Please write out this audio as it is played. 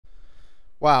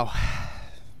Wow.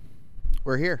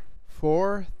 We're here.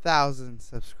 4,000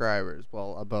 subscribers.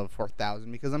 Well, above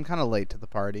 4,000 because I'm kind of late to the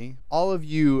party. All of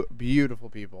you beautiful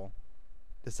people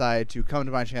decided to come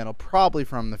to my channel, probably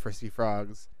from the Frisky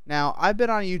Frogs. Now, I've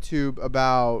been on YouTube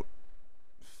about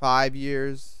 5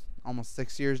 years, almost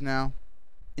 6 years now.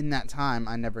 In that time,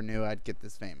 I never knew I'd get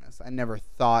this famous. I never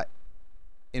thought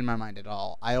in my mind at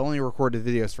all. I only recorded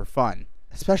videos for fun.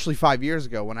 Especially 5 years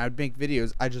ago, when I would make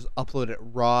videos, I just upload it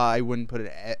raw. I wouldn't put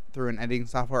it through an editing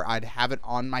software. I'd have it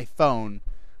on my phone.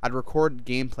 I'd record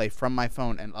gameplay from my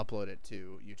phone and upload it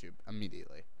to YouTube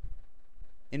immediately.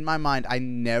 In my mind, I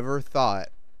never thought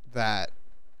that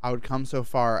I would come so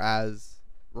far as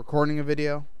recording a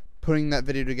video, putting that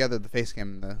video together, the face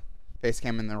cam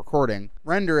and the recording,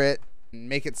 render it,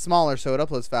 make it smaller so it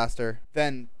uploads faster,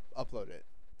 then upload it.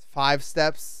 5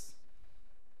 steps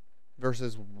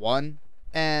versus 1.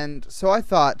 And so I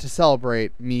thought, to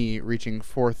celebrate me reaching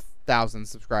 4,000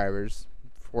 subscribers,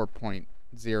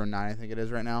 4.09 I think it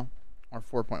is right now, or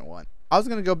 4.1, I was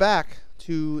going to go back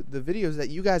to the videos that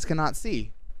you guys cannot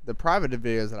see, the private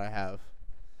videos that I have,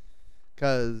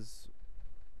 because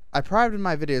I privated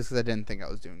my videos because I didn't think I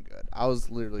was doing good. I was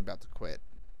literally about to quit.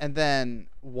 And then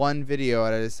one video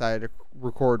I decided to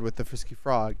record with the Frisky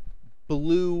Frog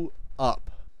blew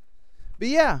up. But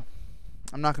yeah,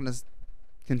 I'm not going to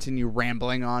continue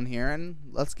rambling on here, and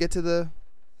let's get to the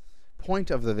point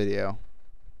of the video.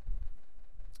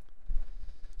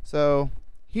 So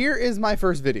here is my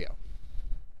first video,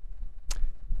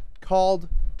 called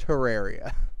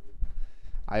Terraria.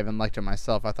 I even liked it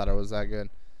myself. I thought it was that good.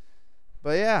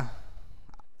 But yeah,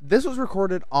 this was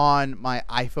recorded on my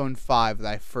iPhone 5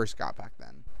 that I first got back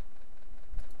then.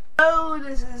 Hello,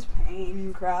 this is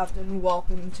Painecraft, and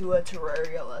welcome to a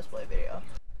Terraria Let's Play video.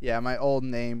 Yeah, my old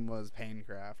name was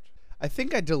Painecraft. I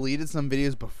think I deleted some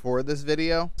videos before this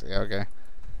video. Yeah, okay.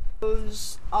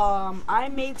 I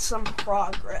made some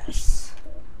progress.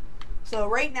 So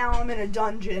right now I'm in a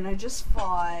dungeon. I just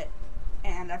fought,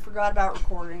 and I forgot about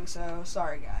recording, so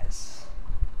sorry guys.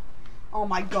 Oh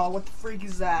my god, what the freak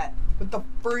is that? What the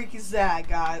freak is that,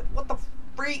 guys? What the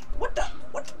freak? What the?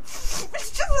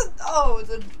 It's just a, oh,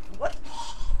 it's a, what?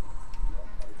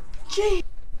 Gee.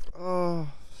 Oh,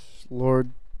 Lord.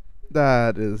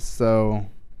 That is so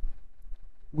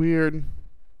weird.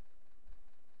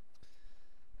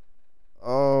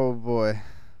 Oh boy.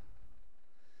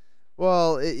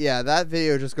 Well, yeah, that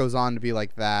video just goes on to be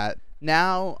like that.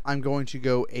 Now I'm going to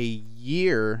go a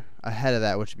year ahead of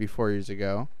that, which would be 4 years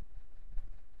ago.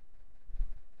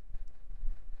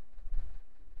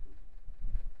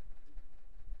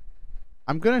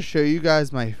 I'm going to show you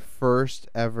guys my first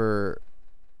ever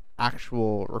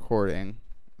actual recording.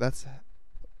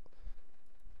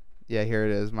 Yeah, here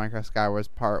it is. Minecraft Skywars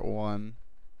Part 1.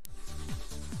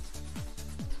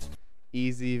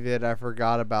 Easy vid. I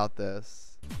forgot about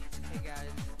this. Hey guys,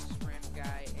 this is Random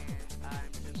Guy, and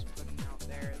I'm just putting out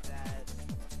there that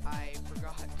I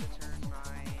forgot to turn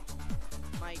my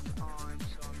mic on,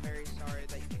 so I'm very sorry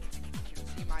that you can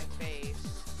see my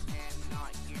face and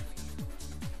not hear me.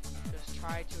 Just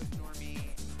try to ignore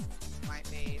me, my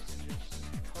face, and just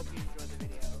hope you enjoy the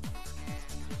video. And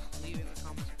just leave in the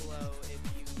comments below if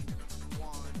you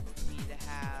want me to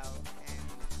have an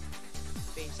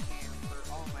face cam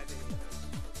for all my videos.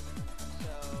 So,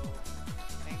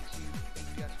 thank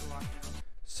you guys for watching.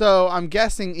 So, I'm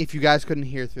guessing if you guys couldn't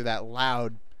hear through that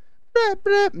loud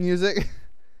music,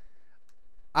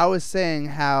 I was saying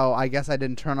how I guess I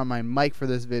didn't turn on my mic for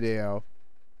this video,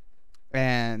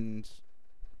 and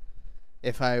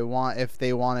if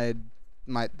they wanted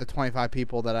the 25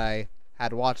 people that I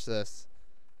had watched this,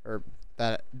 or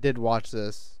that did watch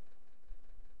this,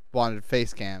 wanted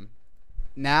face cam.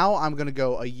 Now I'm gonna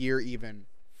go a year even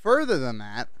further than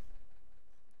that,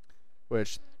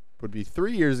 which would be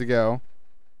 3 years ago.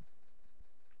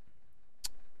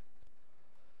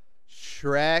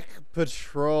 Shrek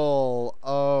Patrol.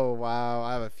 Oh wow,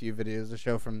 I have a few videos to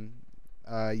show from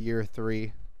year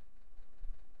 3.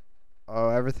 Oh,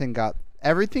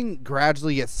 everything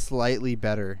gradually gets slightly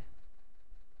better.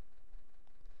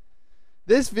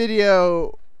 This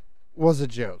video was a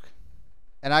joke,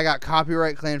 and I got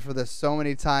copyright claimed for this so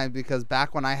many times because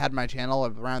back when I had my channel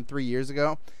around 3 years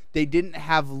ago, they didn't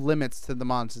have limits to the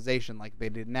monetization like they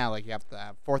did now. Like, you have to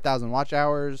have 4,000 watch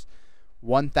hours,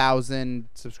 1,000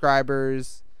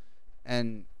 subscribers,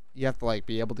 and you have to like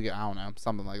be able to get, I don't know,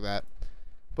 something like that.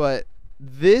 But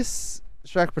this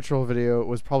Shrek Patrol video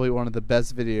was probably one of the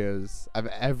best videos I've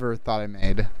ever thought I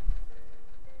made.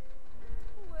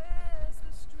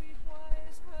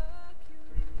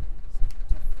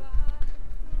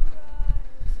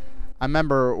 I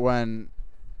remember when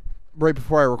right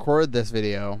before I recorded this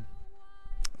video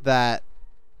that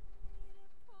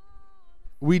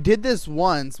we did this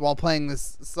once while playing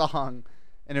this song,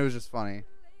 and it was just funny.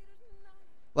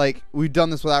 Like, we've done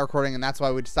this without recording, and that's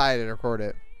why we decided to record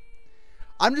it.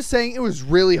 I'm just saying it was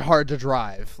really hard to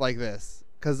drive like this,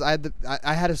 because I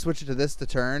had to switch it to this to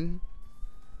turn.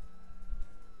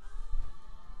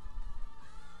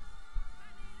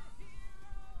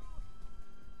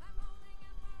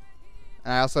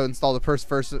 And I also installed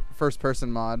the first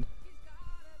person mod.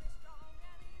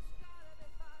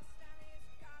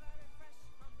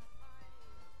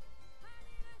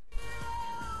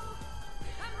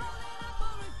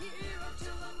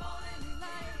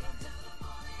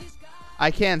 I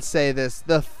can't say this.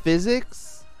 The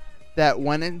physics that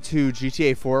went into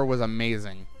GTA 4 was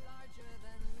amazing.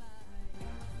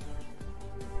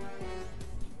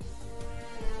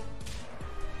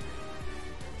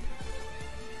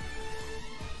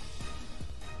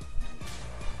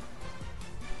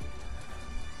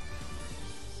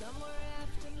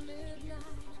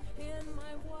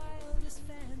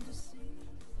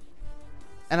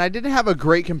 And I didn't have a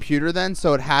great computer then,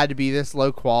 so it had to be this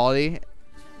low quality.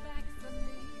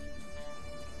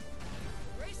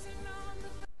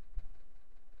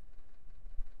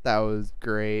 That was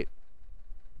great.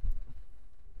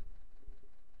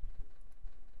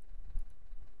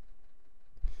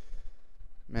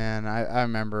 Man, I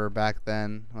remember back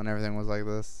then when everything was like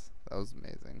this. That was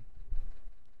amazing.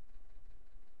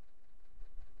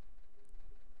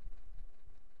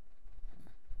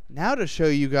 Now to show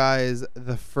you guys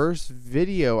the first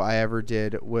video I ever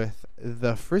did with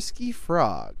the Frisky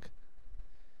Frog.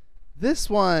 This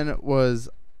one was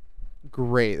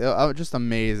great. Just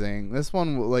amazing. This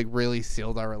one like really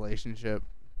sealed our relationship.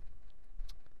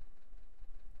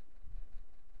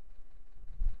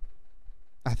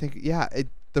 I think, yeah,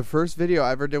 the first video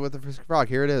I ever did with the Frisky Frog.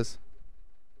 Here it is.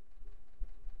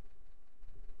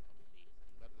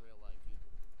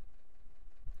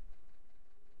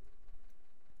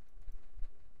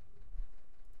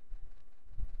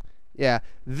 Yeah,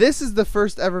 this is the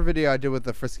first ever video I did with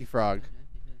the Frisky Frog.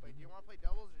 Wait, do you want to play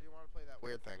doubles or do you want to play that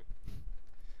weird thing?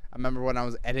 I remember when I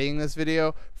was editing this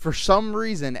video, for some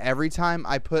reason, every time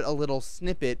I put a little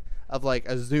snippet of like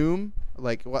a zoom,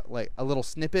 like a little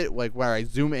snippet, like where I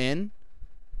zoom in,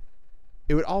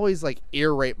 it would always like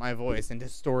ear rape my voice and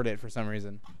distort it for some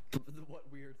reason. What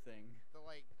weird thing? The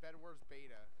like Bedwars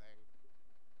beta thing.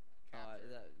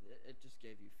 It just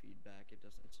gave you feedback. It's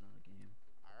not a game.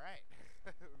 All right.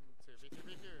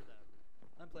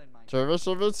 I'm playing Minecraft.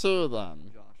 Service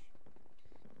then. Josh.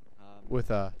 With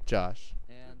Josh.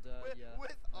 And yeah.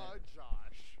 With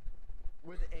Josh.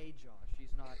 With a Josh. He's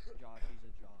not Josh. He's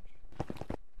a Josh.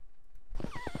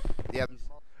 Yeah.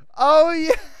 Oh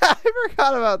yeah, I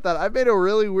forgot about that. I made a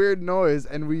really weird noise,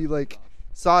 and we like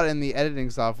saw it in the editing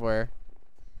software.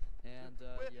 And yeah.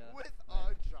 With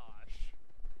Josh.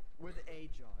 With a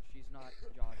Josh. He's not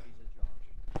Josh. He's a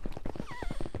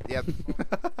Josh. Yep.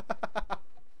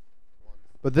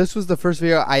 But this was the first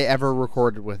video I ever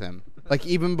recorded with him. Like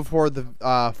even before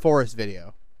the forest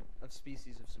video. Of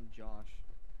species of some Josh.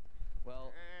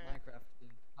 Well, Minecraft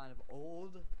is kind of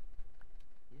old.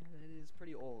 Yeah, it is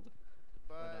pretty old.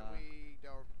 But we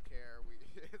don't care.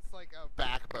 It's like a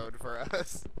backbone for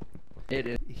us. It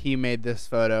is. He made this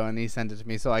photo and he sent it to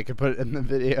me so I could put it in the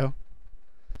video.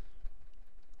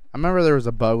 I remember there was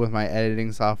a bug with my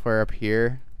editing software up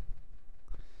here,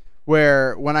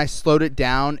 where when I slowed it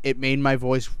down, it made my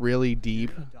voice really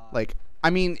deep. Like, I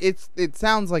mean, it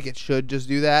sounds like it should just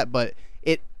do that, but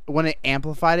when it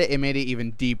amplified it, it made it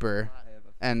even deeper,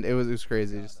 and it was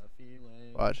crazy. Just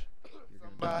watch.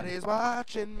 Somebody's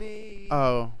watching me.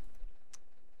 Oh,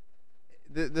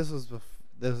 this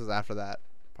was after that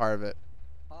part of it.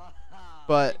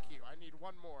 But Thank you. I need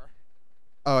one more.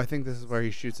 oh, I think this is where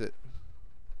he shoots it.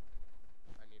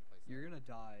 I need to play. You're gonna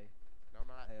die. No, I'm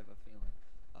not. I have a feeling.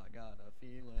 I got a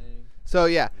feeling. So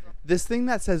yeah, this thing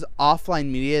that says offline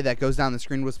media that goes down the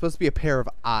screen was supposed to be a pair of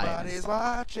Somebody's eyes.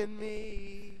 watching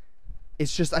me.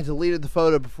 It's just I deleted the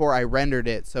photo before I rendered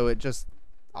it, so it just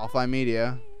offline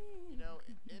media. You know,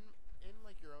 in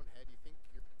like your own head, you think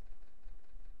you're.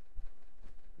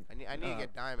 I need to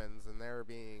get diamonds, and they're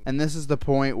being. And this is the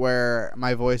point where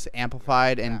my voice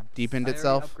amplified and deepened I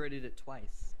itself. already upgraded it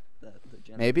twice. The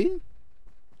generator. Maybe?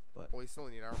 Well, we still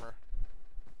need armor.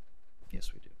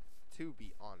 Yes, we do. To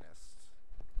be honest.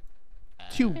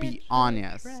 To be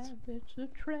honest. It's a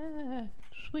trap,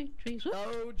 sweet Jesus.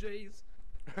 Oh, jeez.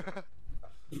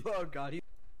 Oh, God.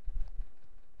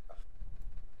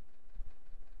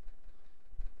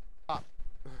 Stop.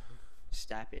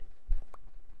 Stop it.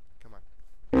 Come on.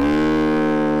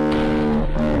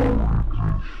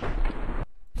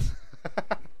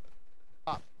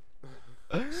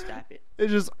 It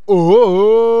just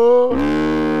oh.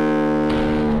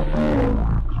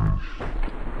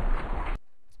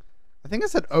 I think I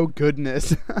said oh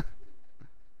goodness. But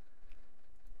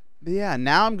yeah,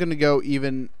 now I'm gonna go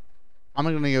even. I'm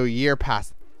gonna go a year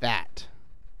past that.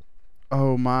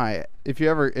 Oh my! If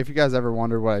you guys ever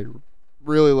wondered what I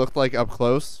really looked like up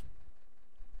close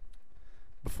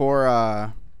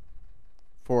before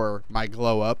for my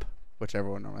glow up, which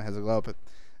everyone normally has a glow up, but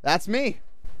that's me.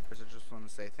 I just want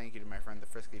to say thank you to my friend the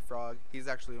Frisky Frog. He's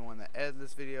actually the one that edited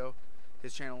this video.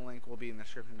 His channel link will be in the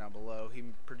description down below. He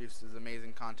produces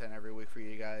amazing content every week for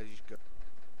you guys. You should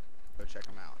go check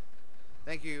him out.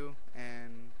 Thank you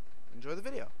and enjoy the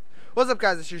video. What's up,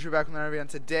 guys? It's Shushu back with another video, and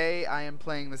today I am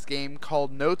playing this game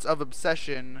called Notes of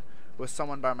Obsession with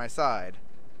someone by my side.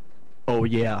 Oh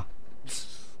yeah.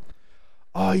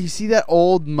 Oh, you see that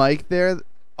old mic there?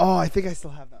 Oh, I think I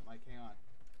still have that mic. Hang on.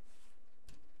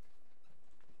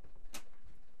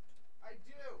 I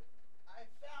do. I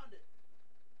found it.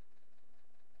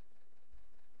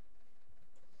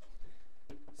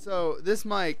 So this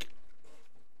mic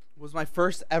was my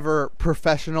first ever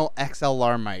professional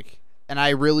XLR mic. And I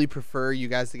really prefer you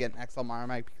guys to get an XLR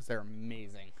mic because they're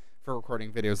amazing for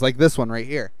recording videos. Like this one right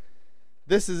here.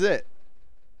 This is it.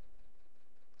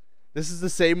 This is the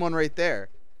same one right there.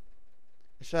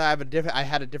 Should I have a different? I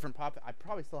had a different pop. I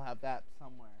probably still have that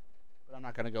somewhere, but I'm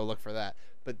not gonna go look for that.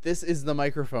 But this is the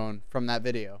microphone from that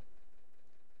video.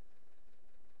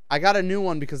 I got a new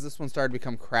one because this one started to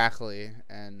become crackly,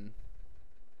 and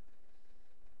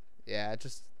yeah, it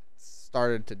just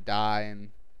started to die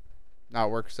and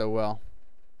not work so well.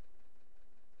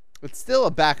 It's still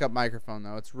a backup microphone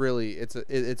though. It's a really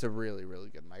really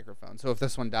good microphone. So if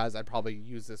this one dies, I'd probably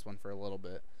use this one for a little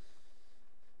bit.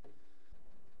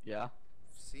 Yeah.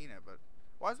 Seen it, but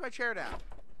why is my chair down?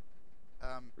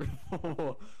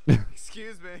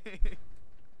 Excuse me.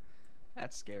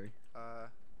 That's scary. Can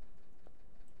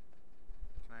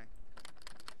I?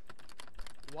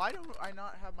 Why don't I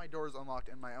not have my doors unlocked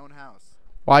in my own house?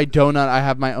 Why don't I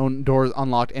have my own doors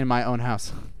unlocked in my own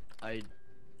house? It's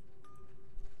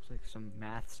like some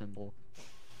math symbol.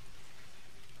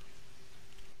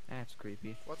 That's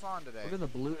creepy. What's on today? Look at the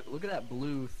blue. Look at that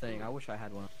blue thing. I wish I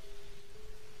had one.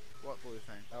 What blue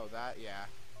thing? Oh, that, yeah.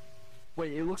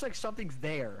 Wait, it looks like something's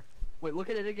there. Wait, look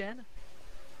at it again.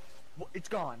 It's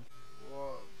gone.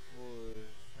 What blue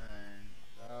thing?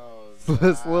 Oh,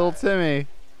 This little that. Timmy.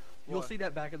 You'll What? see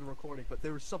that back in the recording, but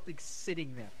there was something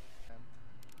sitting there.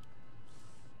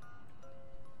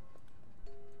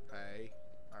 Hey.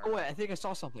 Oh wait, I think I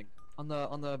saw something on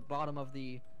the bottom of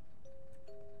the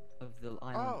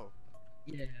island. Oh.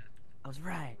 Yeah, I was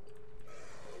right.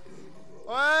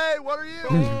 Hey, what are you?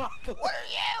 What are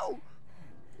you?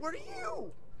 What are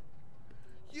you?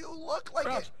 You look like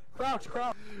Crouch, it. crouch,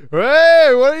 crouch.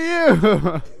 Hey, what are you?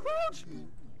 Crouch.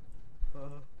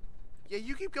 Yeah,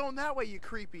 you keep going that way, you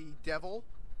creepy devil.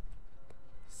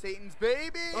 Satan's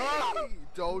baby!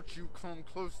 Don't you come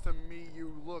close to me,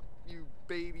 you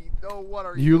baby. No, what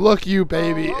are you? You look, you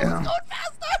baby. Oh, it's going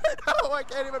faster! No, I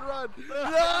can't even run.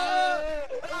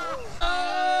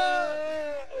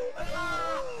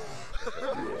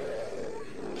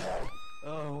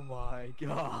 Oh my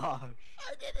gosh.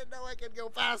 I didn't know I could go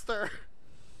faster.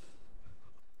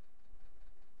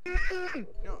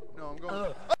 No, I'm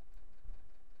going.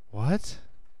 What?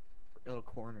 It'll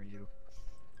corner you.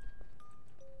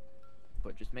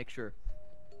 But just make sure.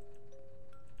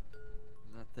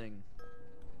 That thing.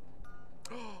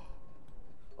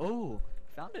 Oh,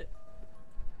 found it.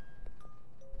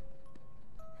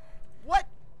 What?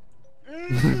 No,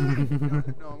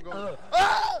 I'm going.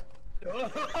 Ah!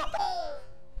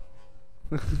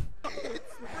 It's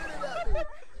spitting at me.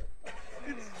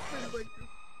 It's like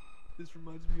this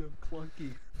reminds me of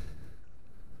Clunky.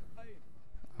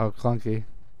 Oh, clunky.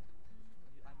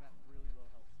 I'm at really low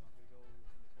health, so I'm gonna go in the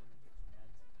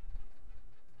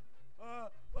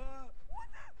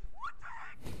corner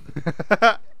and pick some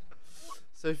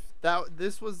heads. So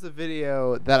this was the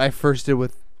video that I first did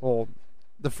with, well,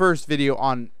 the first video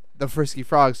on the Frisky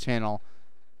Frogs channel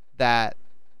that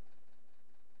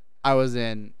I was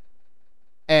in,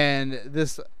 and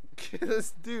this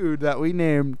dude that we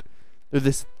named, or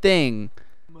this thing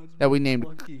that we named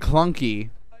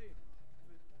Clunky.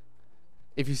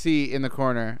 If you see in the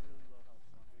corner,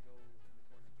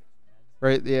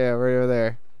 right, yeah, right over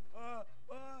there.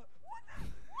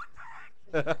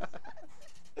 What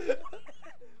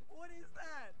is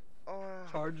that?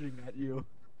 Charging at you.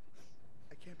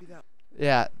 I can't be that.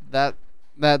 Yeah,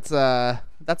 that's a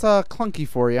Clunky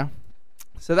for you.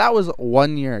 So that was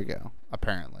 1 year ago,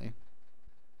 apparently.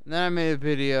 And then I made a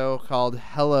video called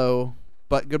 "Hello,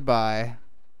 but Goodbye,"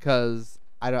 because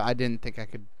I didn't think I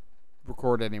could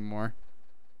record anymore.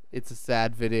 It's a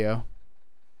sad video.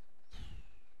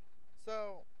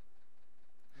 So,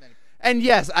 And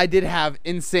yes, I did have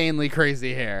insanely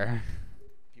crazy hair.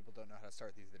 People don't know how to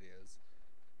start these videos.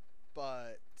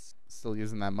 But still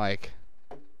using that mic.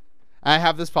 I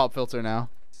have this pop filter now.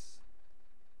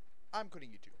 I'm quitting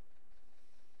YouTube.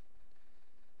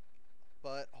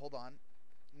 But hold on,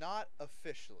 not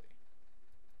officially.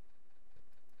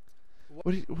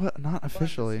 What? Not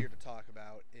officially. What I'm just here to talk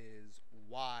about is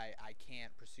why I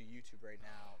can't pursue YouTube right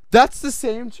now. That's the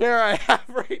same chair I have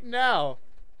right now.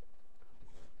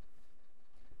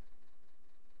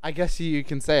 I guess you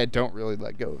can say I don't really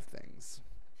let go of things.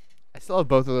 I still have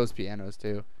both of those pianos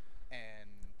too. And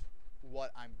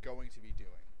what I'm going to be doing.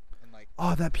 And like,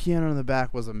 Oh, that piano in the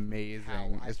back was amazing.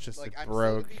 how It's just like, it I'm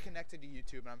broke. still gonna be connected to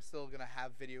YouTube, and I'm still gonna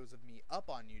have videos of me up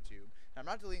on YouTube. And I'm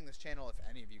not deleting this channel if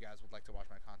any of you guys would like to watch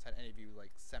my content. Any of you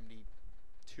like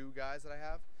 72 guys that I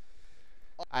have.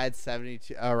 I had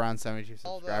around 72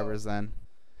 Although- subscribers then.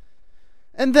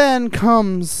 And then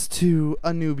comes to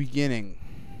a new beginning.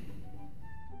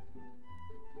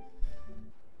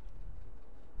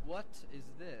 What is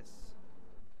this?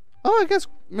 Oh, I guess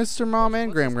Mr. Mom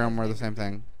and Graham Graham were the same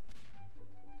thing.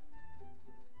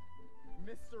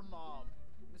 Mr. Mom.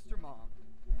 Mr. Mom.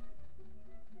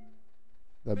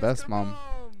 The best mom.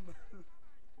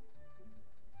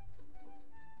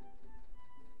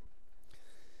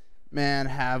 Man,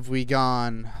 have we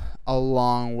gone a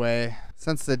long way.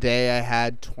 Since the day I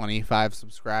had 25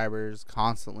 subscribers,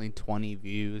 constantly 20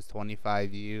 views,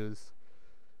 25 views.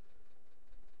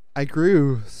 I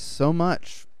grew so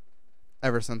much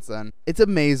ever since then. It's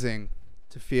amazing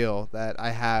to feel that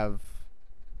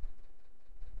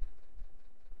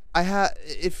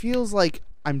it feels like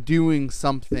I'm doing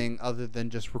something other than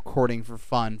just recording for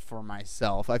fun for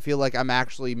myself. I feel like I'm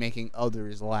actually making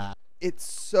others laugh. It's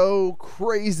so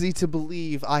crazy to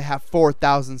believe I have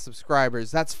 4,000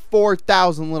 subscribers. That's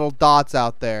 4,000 little dots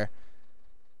out there.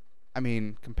 I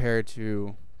mean, compared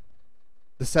to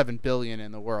the 7 billion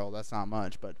in the world, that's not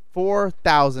much. But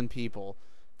 4,000 people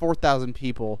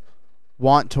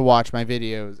want to watch my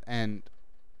videos and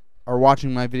are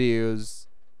watching my videos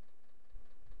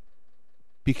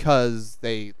because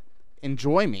they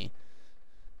enjoy me.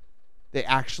 They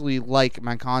actually like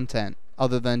my content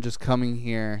other than just coming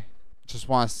here, just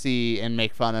want to see and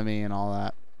make fun of me and all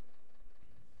that.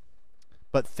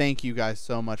 But thank you guys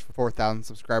so much for 4,000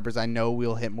 subscribers. I know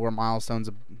we'll hit more milestones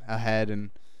ahead, and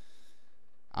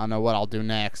I don't know what I'll do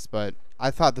next, but I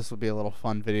thought this would be a little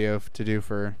fun video to do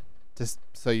for just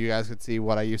so you guys could see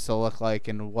what I used to look like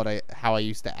and how I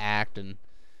used to act and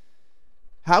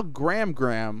how Graham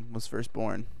Graham was first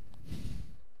born.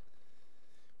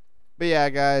 But yeah,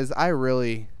 guys, I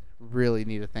really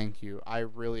need to thank you. I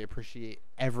really appreciate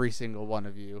every single one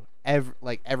of you.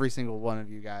 Every single one of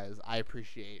you guys, I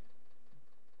appreciate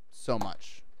so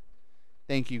much.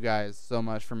 Thank you guys so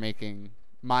much for making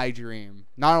my dream,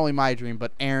 not only my dream,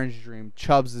 but Aaron's dream,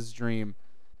 Chubbs' dream.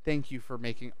 Thank you for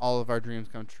making all of our dreams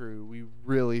come true. We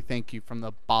really thank you from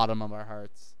the bottom of our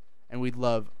hearts. And we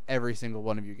love every single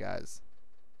one of you guys.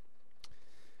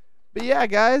 But yeah,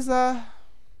 guys,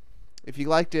 if you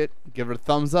liked it, give it a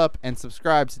thumbs up and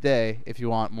subscribe today if you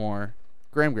want more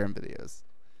Graham Graham videos.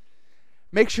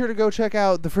 Make sure to go check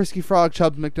out the Frisky Frog,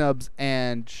 Chubbs McNubbs,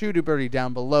 and Shooty Birdie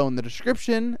down below in the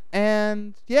description.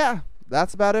 And yeah,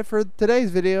 that's about it for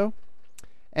today's video.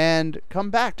 And come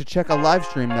back to check a live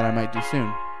stream that I might do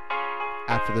soon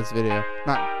after this video.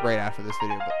 Not right after this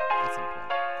video, but at some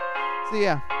point. So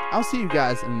yeah, I'll see you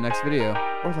guys in the next video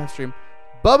or live stream.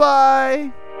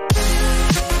 Bye-bye!